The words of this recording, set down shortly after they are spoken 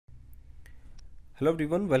Hello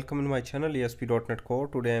everyone, welcome in my channel ASP.NET Core.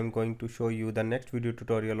 Today I am going to show you the next video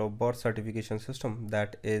tutorial of birth certification system.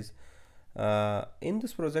 That is, in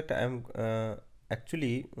this project I am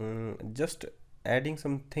actually just adding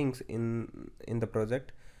some things in the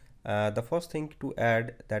project. The first thing to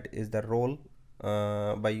add, that is the role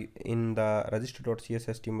in the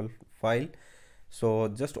register.cshtml file. So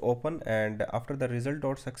just open, and after the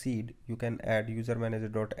result.succeed you can add user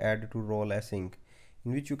manager.add to role async,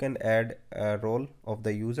 in which you can add a role of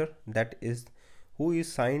the user, that is who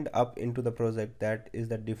is signed up into the project. That is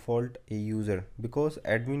the default a user, because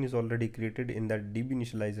admin is already created in the DB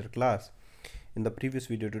initializer class in the previous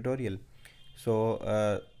video tutorial.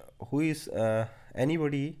 So who is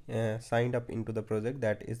anybody signed up into the project,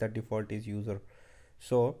 that is the default is user.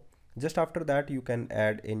 So just after that you can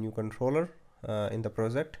add a new controller in the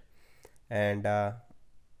project, and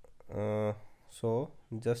so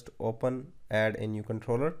just open, add a new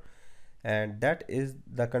controller, and that is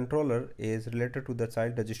the controller is related to the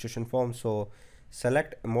child registration form. So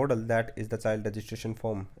select a model, that is the child registration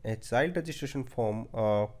form. A child registration form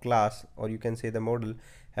class, or you can say the model,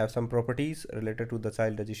 have some properties related to the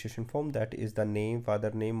child registration form, that is the name,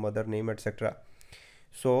 father name, mother name, etc.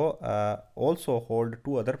 So also hold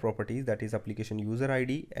two other properties, that is application user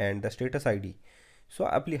ID and the status ID. So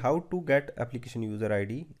how to get application user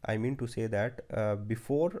ID? I mean to say that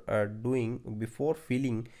before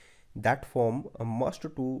filling that form, must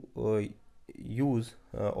to use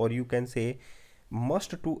or you can say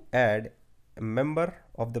must to add a member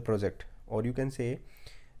of the project, or you can say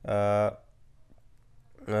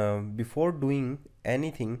before doing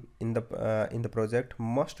anything in the project,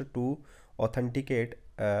 must to authenticate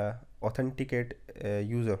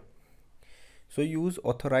user. So use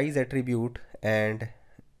authorize attribute, and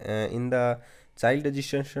in the child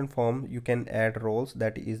registration form you can add roles,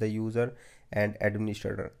 that is the user and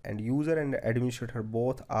administrator, and user and administrator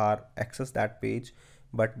both are access that page,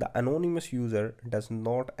 but the anonymous user does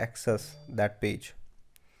not access that page.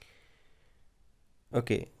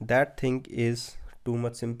 Okay, that thing is too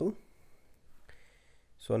much simple.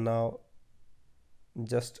 So now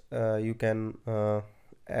just you can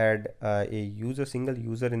add a single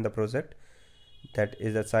user in the project, that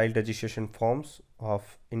is a child registration forms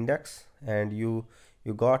of index, and you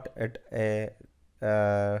got at a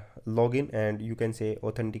login, and you can say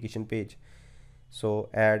authentication page. So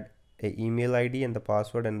add a email ID and the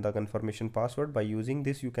password and the confirmation password. By using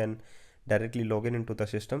this you can directly log in into the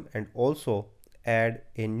system, and also add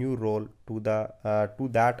a new role to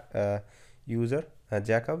that user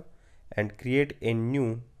Jacob, and create a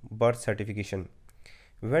new birth certification.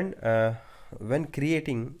 When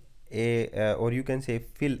creating or you can say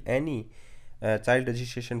fill any child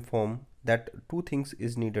registration form, that two things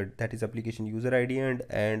is needed, that is application user ID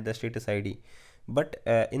and the status ID. But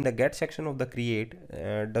in the get section of the create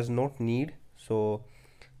does not need, so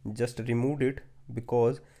just removed it,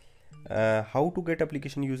 because how to get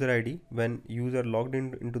application user ID? When user logged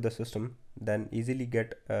into the system, then easily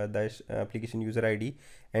get the application user ID,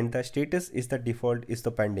 and the status is the default is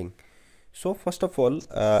the pending. So first of all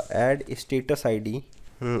add a status ID,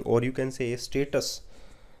 or you can say status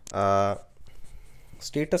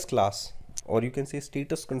class, or you can say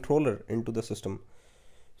status controller into the system.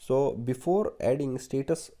 So before adding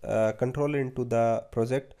status controller into the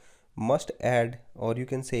project, must add, or you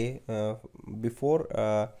can say before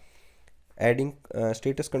adding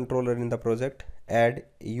status controller in the project, add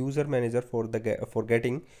user manager for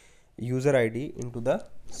getting user ID into the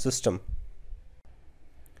system.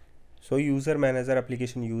 So user manager,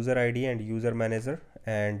 application user ID and user manager,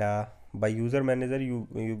 and by user manager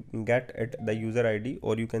you get at the user ID,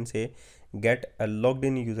 or you can say get a logged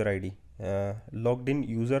in user ID, logged in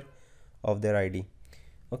user of their ID.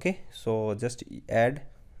 Okay, so just add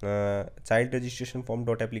child registration form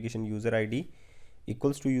dot application user ID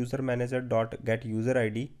equals to user manager dot get user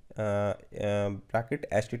ID bracket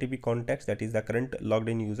http context, that is the current logged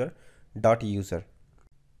in user dot user.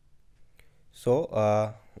 So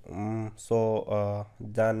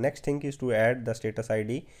the next thing is to add the status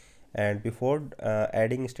ID, and before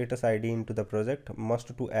adding status ID into the project,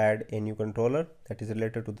 must to add a new controller that is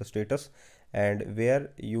related to the status, and where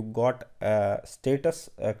you got status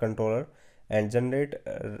controller, and generate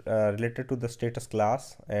related to the status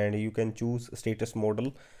class, and you can choose status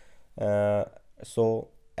model. So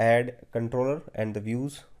add controller and the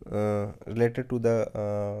views related to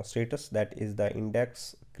the status, that is the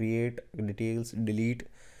index, create, details, delete,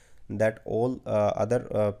 that all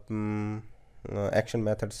other action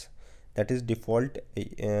methods, that is default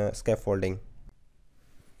scaffolding.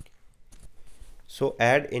 So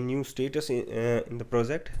add a new status in the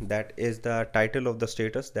project. That is the title of the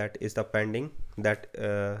status, that is the pending, that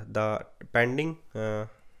the pending,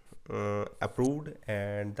 approved,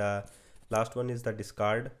 and the last one is the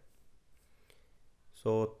discard.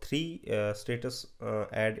 So three status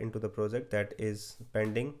add into the project, that is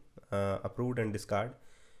pending, approved, and discard.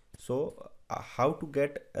 So how to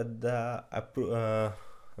get the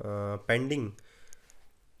pending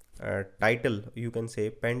title, you can say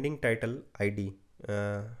pending title ID,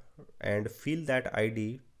 and fill that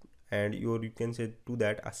ID, and you can say to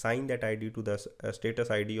that assign that ID to the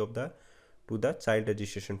status ID of the to the child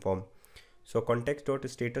registration form. So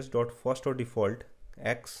context.status.first.default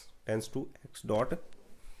x tends to x dot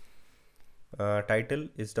title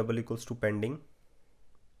is double equals to pending,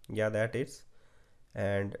 yeah, that is,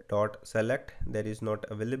 and dot select, that is not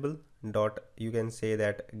available, dot, you can say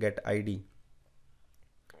that get ID.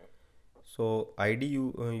 So ID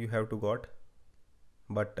you have to got,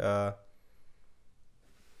 but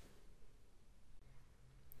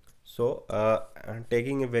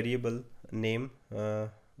taking a variable name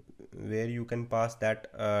where you can pass that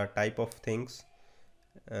type of things,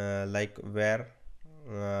 like where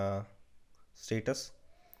status.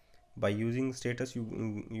 By using status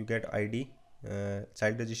you get ID,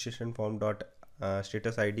 child registration form dot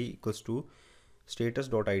status ID equals to status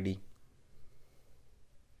dot ID,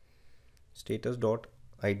 status dot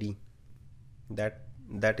ID, that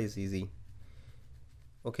is easy.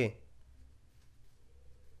 Okay,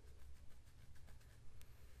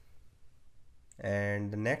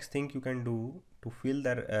 and the next thing you can do to fill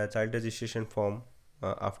the child registration form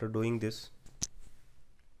after doing this.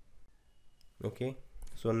 Okay,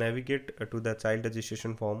 so navigate to the child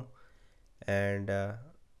registration form, and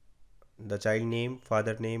the child name,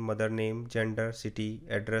 father name, mother name, gender, city,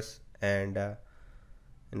 address, and the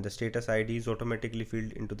status ID is automatically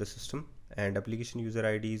filled into the system, and application user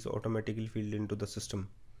ID is automatically filled into the system.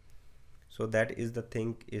 So that is the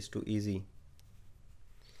thing is too easy.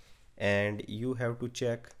 And you have to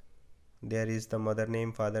check, there is the mother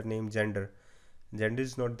name, father name, gender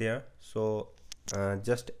is not there, so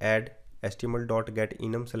just add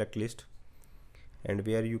html.getEnum select list, and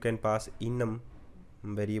where you can pass enum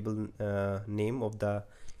variable name of the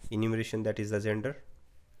enumeration, that is the gender,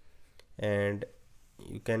 and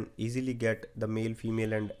you can easily get the male,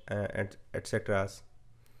 female, and etc.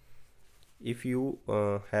 if you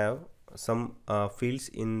have some fields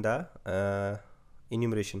in the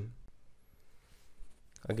enumeration.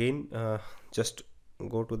 Again, just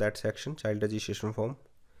go to that section, child registration form,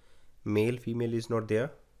 male, female is not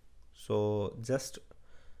there, so just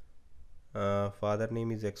father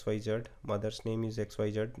name is xyz, mother's name is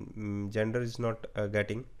xyz, gender is not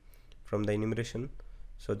getting from the enumeration,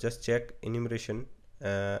 so just check enumeration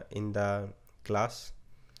in the class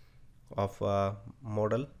of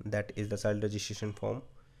model, that is the child registration form.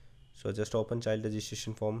 So just open child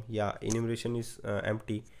registration form, yeah, enumeration is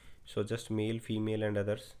empty, so just male, female, and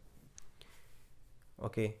others.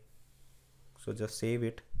 Okay, so just save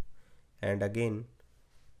it, and again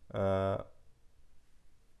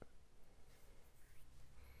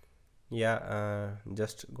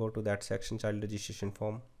just go to that section, child registration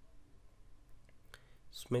form,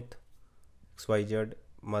 Smith, xyz,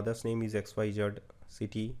 mother's name is xyz,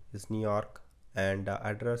 city is New York, and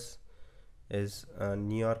address is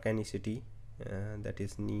New York any city, that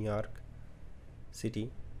is New York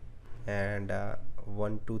city, and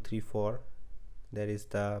 1234, there is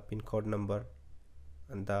the pin code number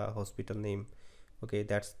and the hospital name. Okay,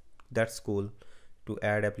 that's cool to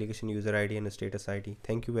add application user ID and status ID.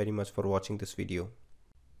 Thank you very much for watching this video.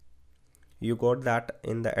 You got that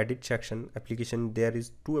in the edit section, application, there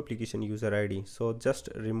is two application user ID, so just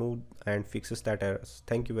remove and fixes that errors.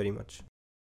 Thank you very much.